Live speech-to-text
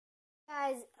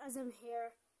guys, as I'm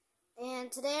here,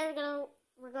 and today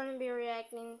we're gonna be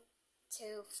reacting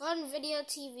to Fun Video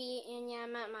TV. And yeah,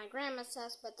 I'm at my grandma's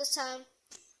house, but this time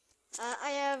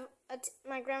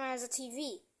my grandma has a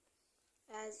TV,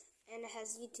 and it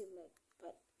has YouTube mode,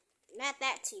 but not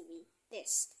that TV.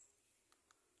 This.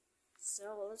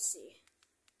 So let's see.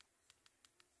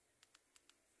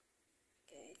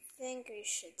 Okay, I think we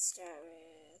should start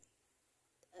with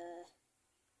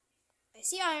I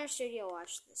see Iron Studio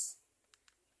watch this.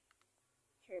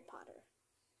 Harry Potter.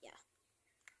 Yeah.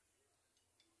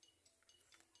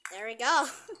 There we go.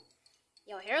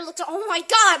 Yo, hair looks, oh my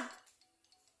god!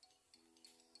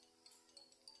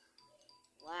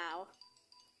 Wow.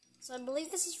 So I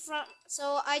believe this is from,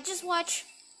 so I just watched,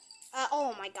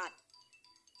 oh my god.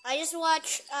 I just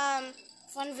watched,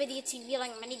 Fun Video TV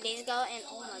like many days ago, and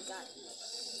oh my god.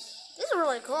 This is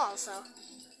really cool also.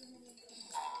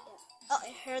 Oh,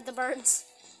 I heard the birds.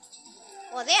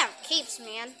 Well, they have capes,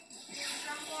 man.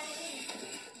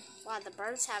 Wow, the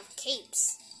birds have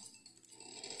capes.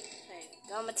 Okay,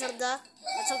 go, Matilda.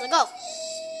 Matilda, go.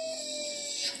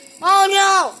 Oh,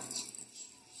 no!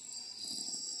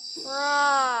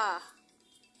 Bruh.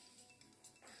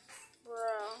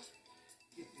 Bro.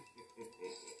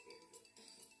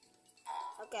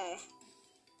 Okay.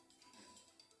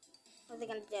 What are they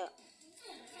gonna do?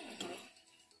 Okay.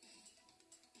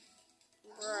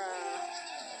 Bruh.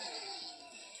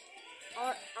 I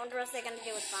wonder what they're gonna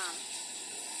do with Bomb.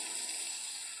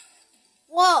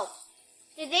 Whoa!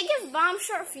 Did they give Bomb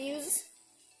short fuse?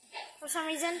 For some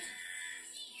reason?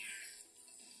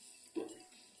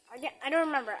 I don't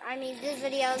remember. I mean, these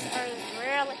videos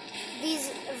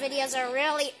are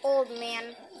really old,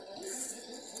 man.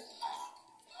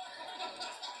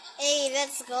 Hey,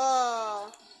 let's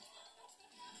go.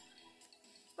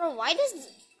 Bro, why does...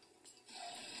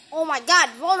 Oh my god,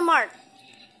 Voldemort!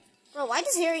 Bro, why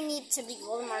does Harry need to be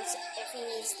Voldemort if he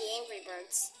needs the Angry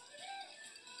Birds?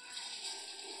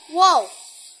 Whoa!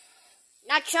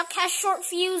 Now Chuck has short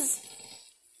fuse.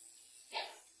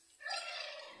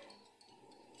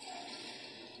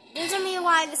 Don't tell me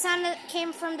why the sound that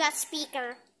came from that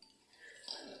speaker.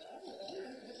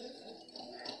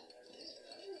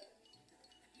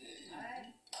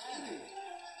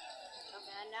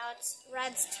 Okay, now it's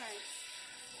Red's turn.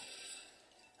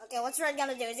 Okay, what's Red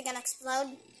gonna do? Is he gonna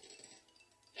explode?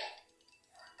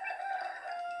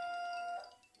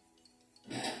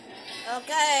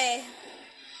 Okay.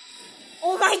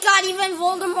 Oh my god, even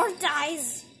Voldemort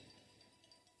dies.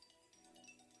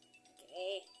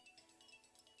 Okay.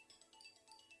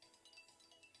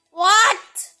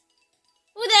 What?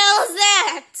 Who the hell is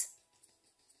that?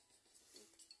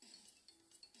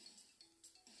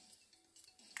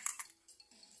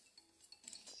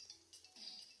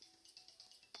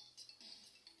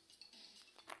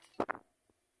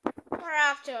 We're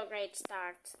off to a great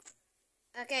start.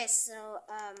 Okay, so,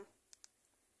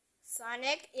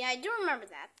 Sonic. Yeah, I do remember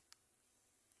that.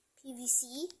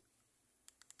 PVC.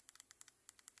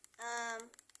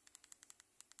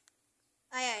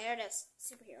 Oh yeah, here it is.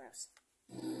 Superheroes.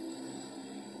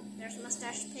 There's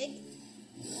Mustache Pig.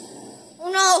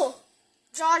 Oh no!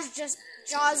 Jaws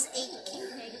ate King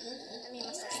Pig. I mean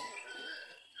Mustache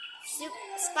Pig.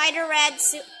 Spider Red,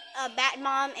 Bat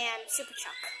Mom, and Super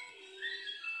Chuck.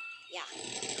 Yeah.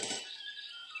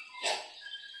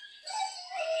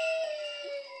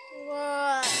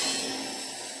 Whoa.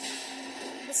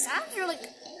 The sounds are like,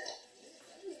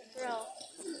 bro.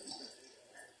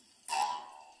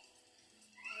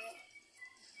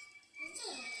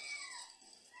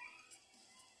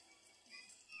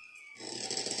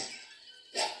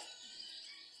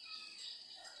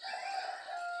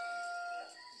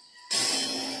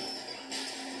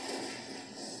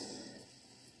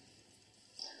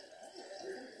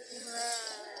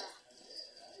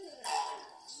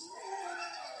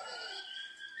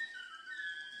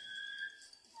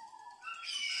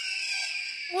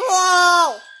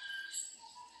 Whoa!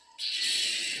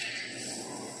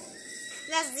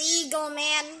 That's the eagle,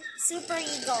 man. Super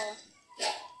eagle.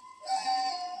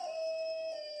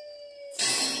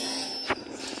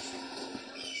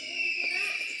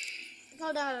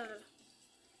 Hold on.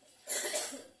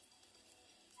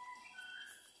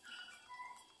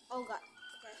 Oh god.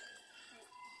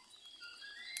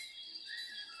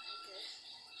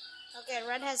 Okay. Okay,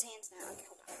 Red has hands now. Okay,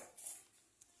 hold on.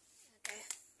 Okay.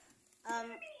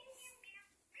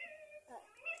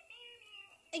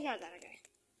 Ignore that, okay.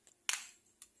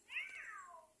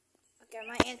 Okay,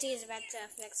 my auntie is about to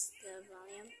fix the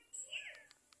volume.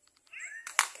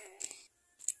 Okay.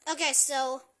 Okay,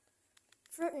 so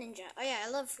Fruit Ninja. Oh yeah, I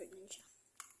love Fruit Ninja.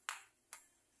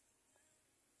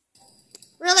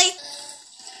 Really?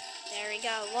 There we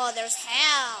god. Whoa, there's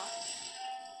hell.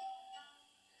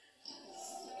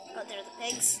 Oh, there are the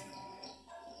pigs.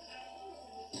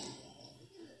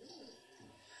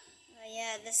 Oh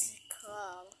yeah, this is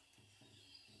cool.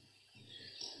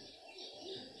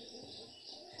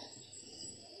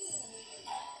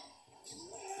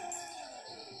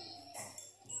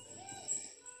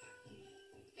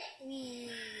 Whee.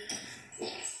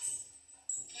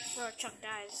 Before Chuck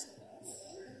dies.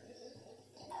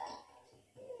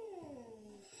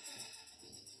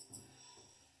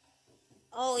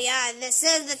 Oh yeah, this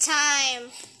is the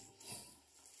time.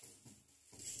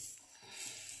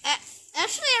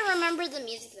 Actually, I remember the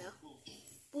music though.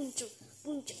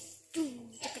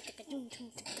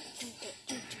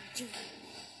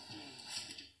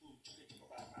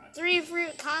 3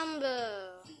 fruit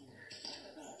combo.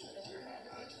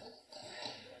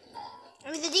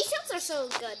 I mean, the details are so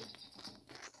good.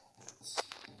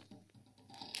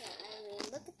 Yeah, I mean,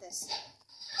 look at this.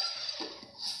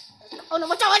 Oh no,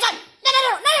 watch out, watch out!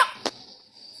 No!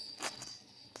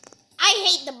 I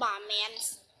hate the bomb, man.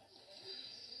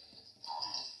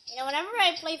 You know, whenever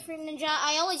I play Fruit Ninja,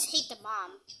 I always hate the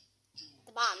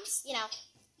bombs, you know.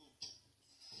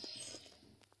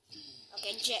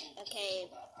 Okay, Jay,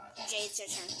 it's your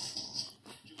turn.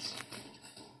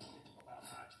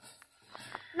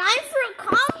 9 fruit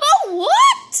combo?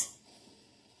 What?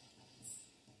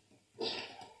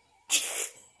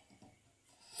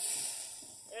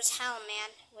 There's Hell Man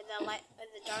with the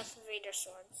Darth Vader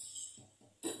sword.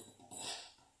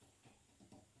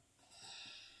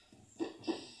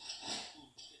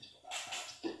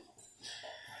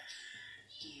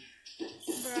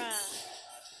 Bruh.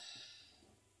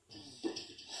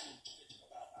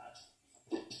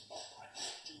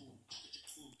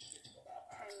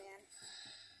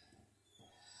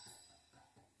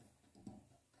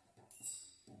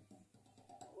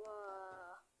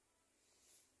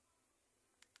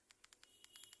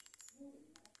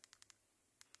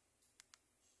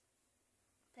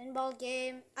 Pinball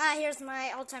game. Here's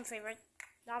my all-time favorite,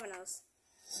 Dominoes.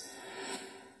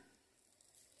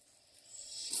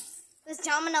 This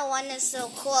Domino one is so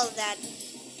cool that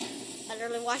I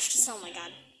literally watched this. Oh my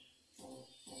god.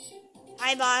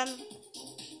 Hi, Bomb.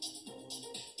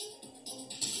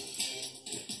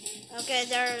 Okay,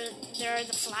 there are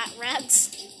the flat rats.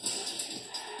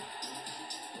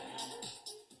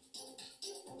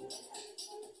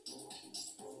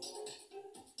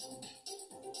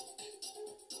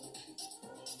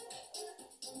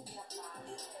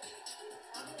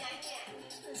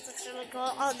 This looks really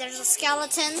cool. Oh, there's a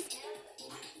skeleton.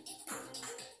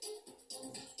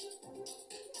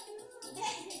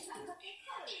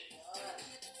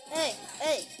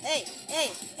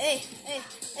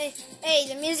 Hey,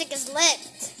 the music is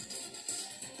lit.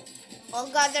 Oh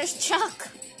god, there's Chuck.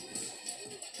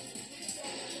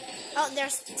 Oh,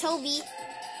 there's Toby.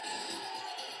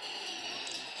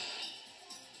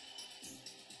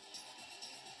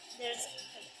 There's,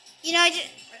 you know, okay.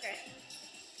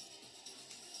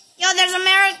 Yo, there's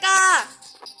America.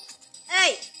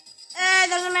 Hey,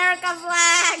 there's America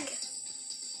flag.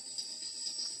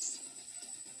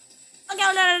 Okay,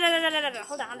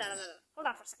 hold on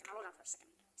for a second.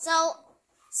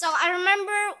 So I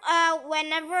remember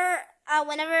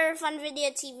whenever Fun Video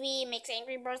TV makes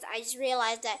Angry Birds, I just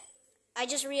realized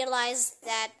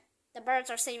that the birds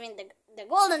are saving the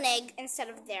golden egg instead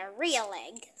of their real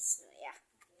egg. So yeah.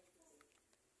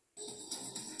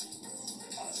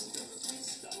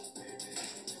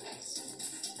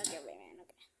 Okay, wait, man.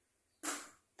 Okay.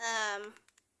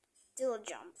 Do the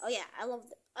jump. Oh yeah, I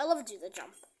love do the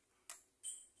jump.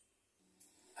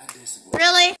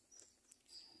 Really?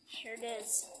 Here it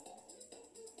is.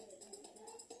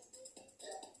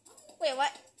 Wait,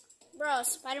 what? Bro,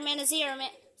 Spider-Man is here,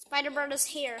 man. Spider-Bird is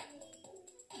here.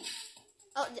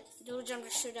 Oh, do a jump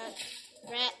to shoot at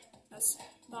Rat,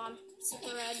 Bomb,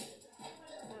 Super Red,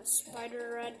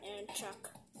 Spider Red, and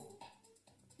Chuck.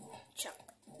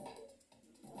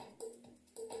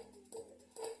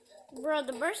 Bro,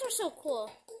 the birds are so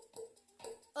cool.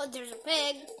 Oh, there's a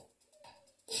pig.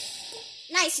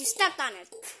 Nice, you stepped on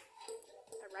it.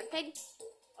 A red pig?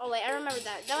 Oh wait, I remember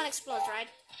that. That one explodes, right?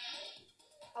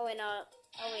 Oh wait, no.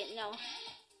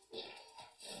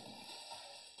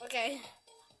 Okay.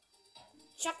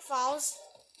 Chuck falls.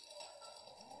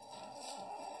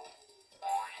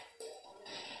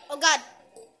 Oh god.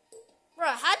 Bro,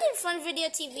 how did Fun Video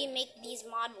TV make these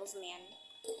models, man?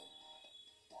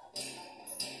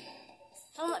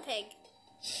 Helmet pig.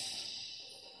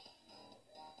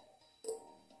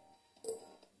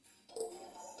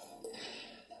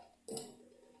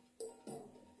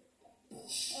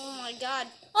 Oh my god.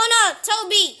 Oh no,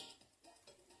 Toby!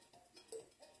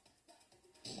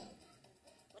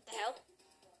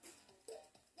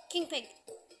 talking pig.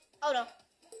 Oh no.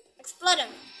 Explode him.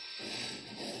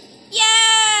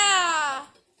 Yeah!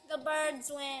 The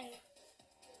birds win.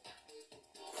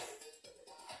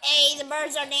 Hey, the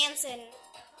birds are dancing.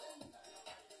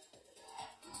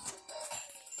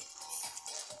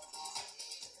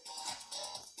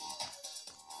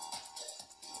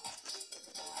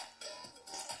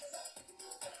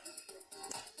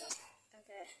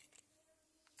 Okay.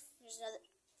 There's another.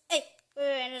 Hey!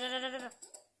 Wait, no.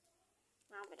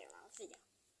 Wrong video.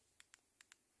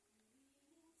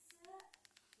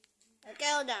 Okay,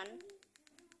 hold on.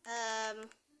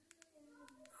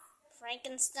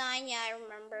 Frankenstein, yeah, I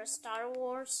remember. Star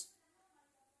Wars.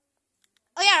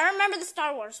 Oh yeah, I remember the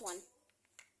Star Wars one.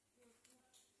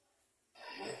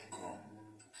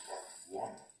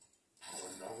 One of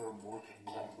another mortal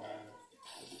combat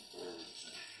of the birds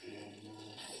and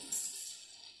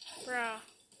Bruh.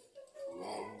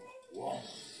 round one.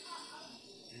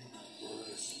 You bird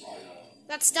is lighter.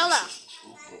 That's Stella.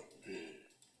 Super big.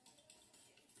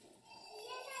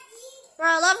 Bro,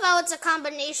 I love how it's a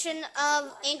combination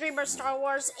of Angry Birds Star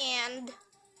Wars and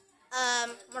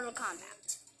Mortal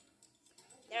Kombat.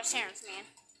 There's Terrence, man.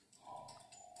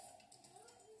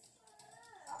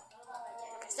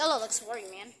 Stella looks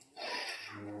worried, man.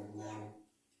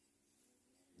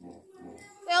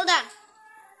 Wait, hold on.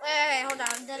 Wait, hold on.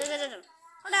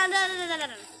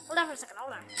 Hold on for a second,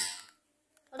 hold on.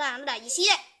 You see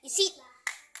that? You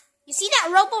see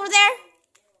that rope over there?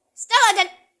 Stella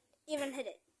didn't even hit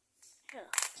it. Here.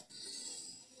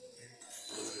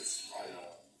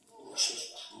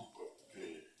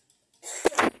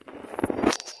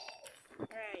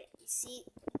 Alright, you see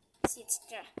it's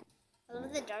I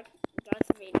love the Darth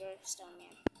Vader stone,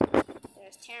 man.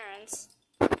 There's Terrence.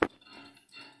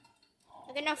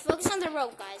 Okay, now focus on the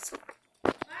rope, guys.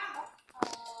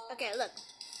 Okay, look.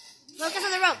 Focus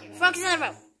on the rope.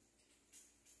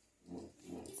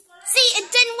 See,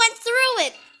 it didn't went through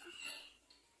it.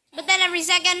 But then every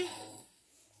second,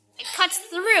 it cuts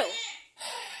through.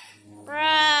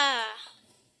 Bruh.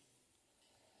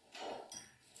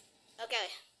 Okay.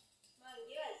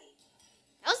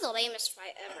 That was the lamest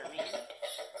fight ever, man.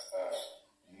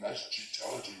 Nice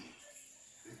brutality.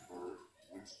 Big bird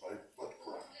wins by butt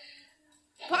crush.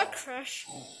 Butt crush?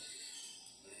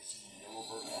 Lazy yellow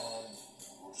bird on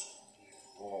goes big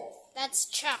ball. That's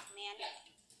Chuck, man.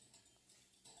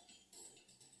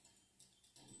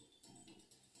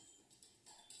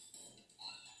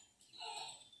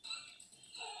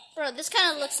 Bro, this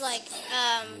kind of looks like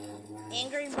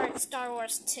Angry Birds Star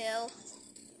Wars 2,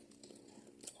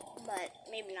 but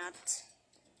maybe not.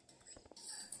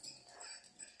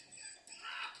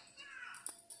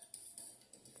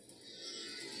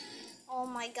 Oh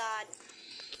my god.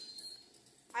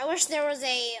 I wish there was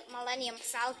a Millennium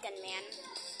Falcon, man.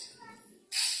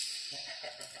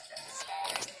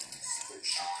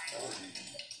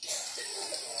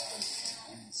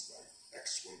 Wins by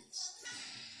X-Wings.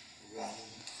 Round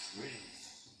 3.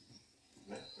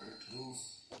 Red bird 2.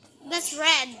 That's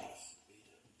red.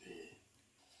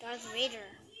 Darth Vader.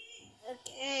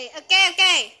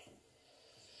 Okay.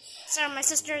 Sorry, my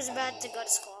sister is about to go to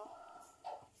school.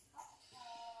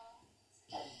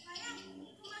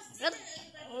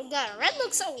 Red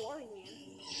looks so worried, man.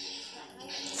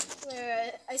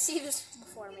 Wait, I see this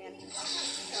before, man.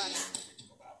 Hold on.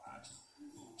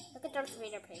 Look at Darth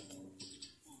Vader pig.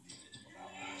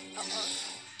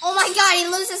 Oh my god, he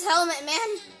loses his helmet,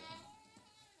 man.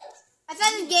 I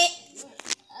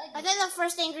thought the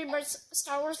first Angry Birds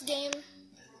Star Wars game.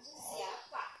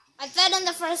 I thought in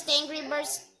the first Angry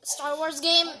Birds Star Wars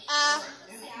game,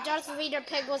 Darth Vader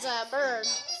pig was a bird.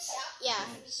 Yeah.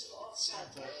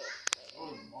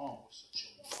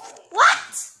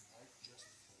 What?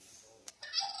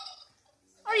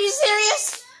 Are you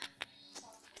serious?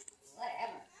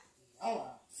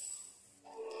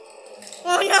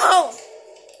 Oh no!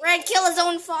 Red killed his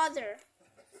own father.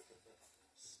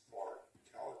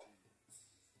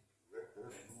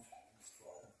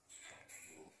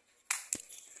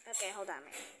 Okay, hold on,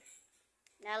 man.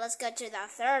 Now let's go to the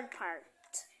third part.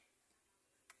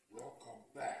 Welcome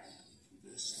back to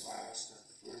this last and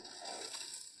third part.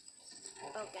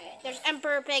 Okay, there's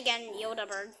Emperor Pig and Yoda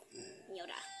Bird.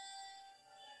 Yoda.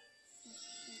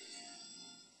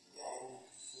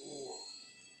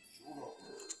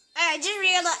 I just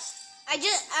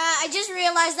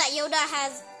realized that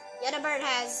Yoda Bird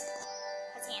has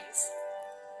hands.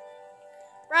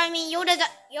 Bro, I mean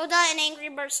Yoda in Angry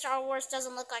Birds Star Wars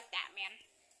doesn't look like that, man.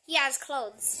 He has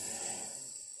clothes.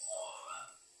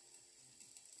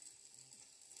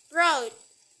 Bro.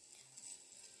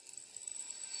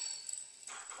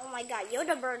 Oh my god,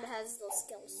 Yoda Bird has those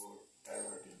skills.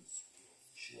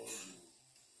 show you.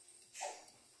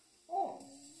 Oh,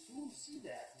 you see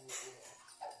that?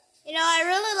 You know, I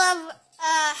really love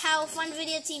how Fun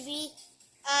Video TV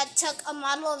took a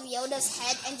model of Yoda's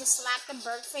head and just slapped a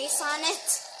bird face on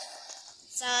it.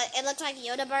 So it looked like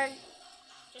Yoda bird,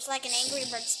 just like an Angry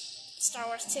Birds Star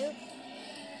Wars 2.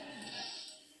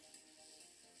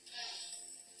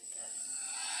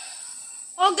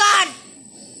 Oh God!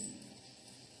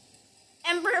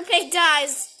 Emperor Pig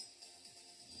dies.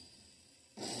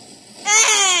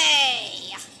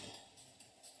 Hey!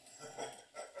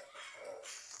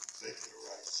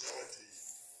 Victorizality.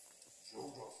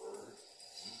 Yoda bird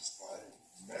used by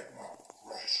magma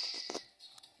crash.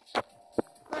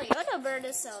 Bro, Yoda bird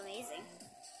is so amazing.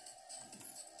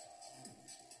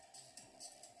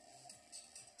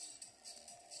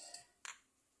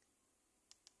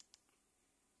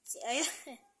 See,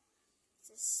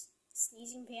 this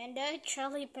sneezing panda.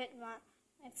 Charlie bit my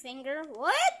finger.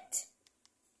 What?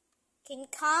 King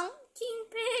Kong? King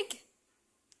Pig?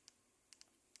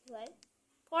 What?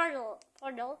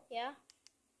 Portal, yeah.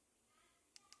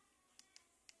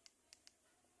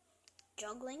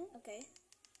 Juggling, okay.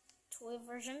 Toy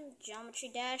version, Geometry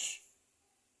Dash.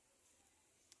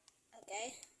 Okay.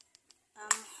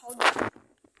 Hold on.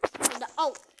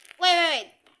 Oh,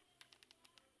 wait.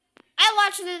 I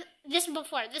watched this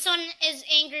before. This one is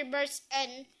Angry Birds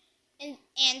and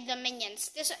the Minions.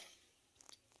 This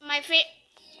my favorite.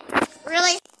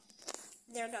 Really?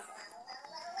 There we go.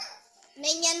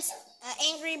 Minions,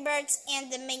 Angry Birds,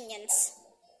 and the Minions.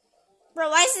 Bro,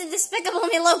 why does the Despicable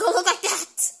Me logo look like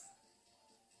that?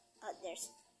 Oh,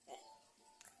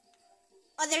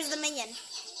 there's the Minion.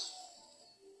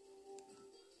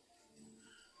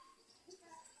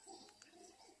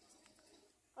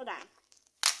 Hold on.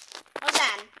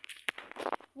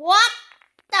 What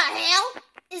the hell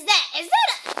is that? Is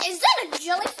that a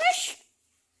jellyfish?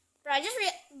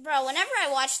 Bro, whenever I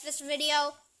watch this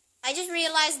video, I just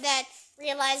realized that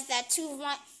two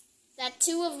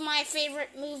of my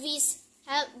favorite movies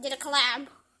did a collab, and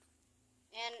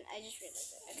I just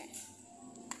realized it.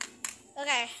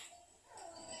 Okay.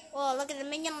 Whoa, look at the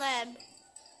Minion Lab.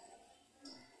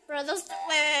 Bro, those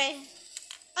wait.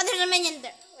 Oh, there's a Minion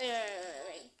there.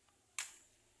 Wait.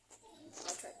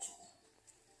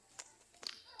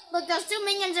 Look, those two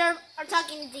Minions are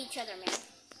talking to each other, man.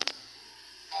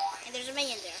 And there's a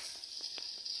Minion there.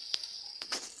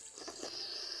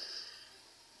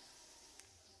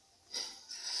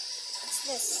 What's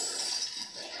this?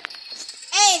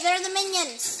 Hey, they're the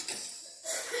Minions.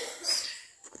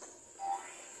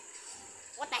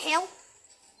 What the hell?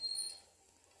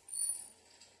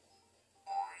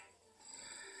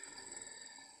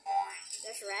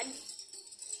 There's red.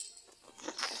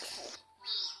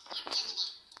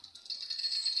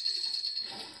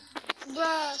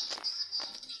 Bruh.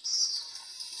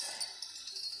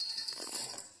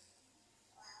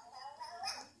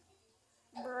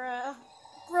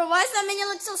 Bro, why does that Minion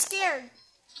look so scared?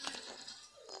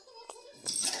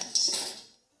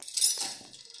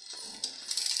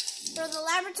 Bro, the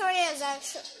laboratory is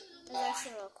actually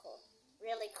real cool.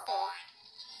 Really cool.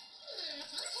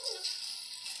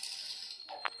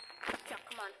 Yeah,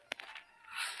 come on.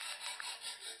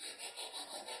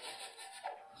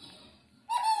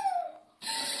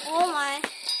 Oh my.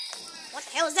 What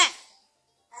the hell is that?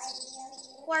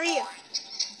 Who are you?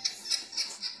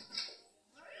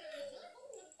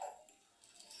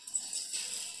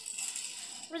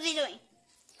 What are they doing?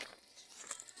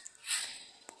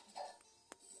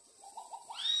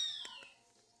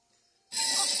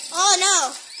 Oh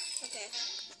no! Okay.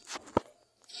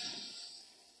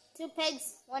 2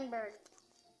 pigs, 1 bird.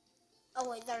 Oh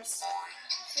wait, there's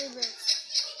 3 birds.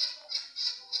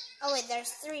 Oh wait,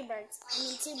 there's 3 birds. I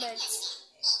mean 2 birds.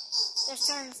 There's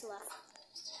turns left.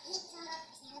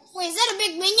 Wait, is that a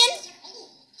big minion?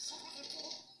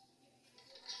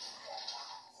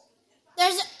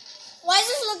 Why does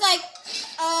this look like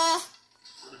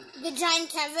the giant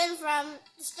Kevin from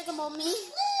Despicable Me?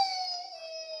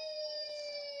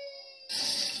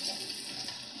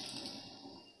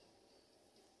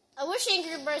 I wish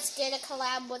Angry Birds did a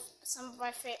collab with some of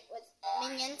my favorite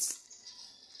Minions.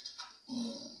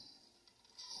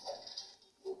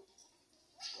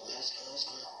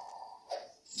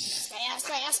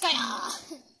 Skya.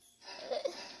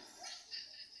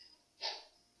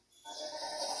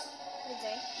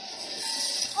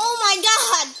 Oh my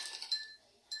god!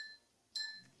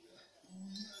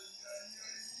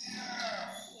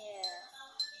 Yeah.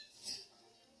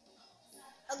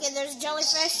 Okay, there's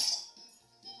jellyfish.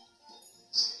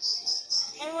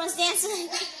 Everyone's dancing.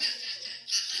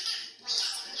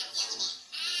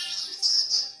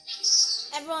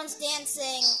 Everyone's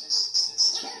dancing.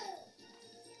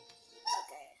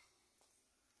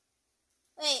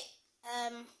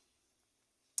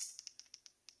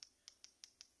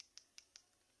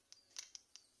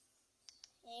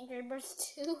 Angry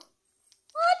Birds 2.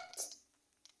 What?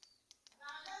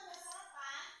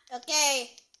 Okay.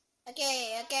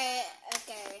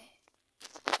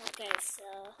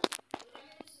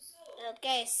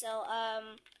 Okay, so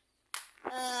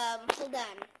hold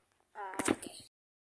on. Okay.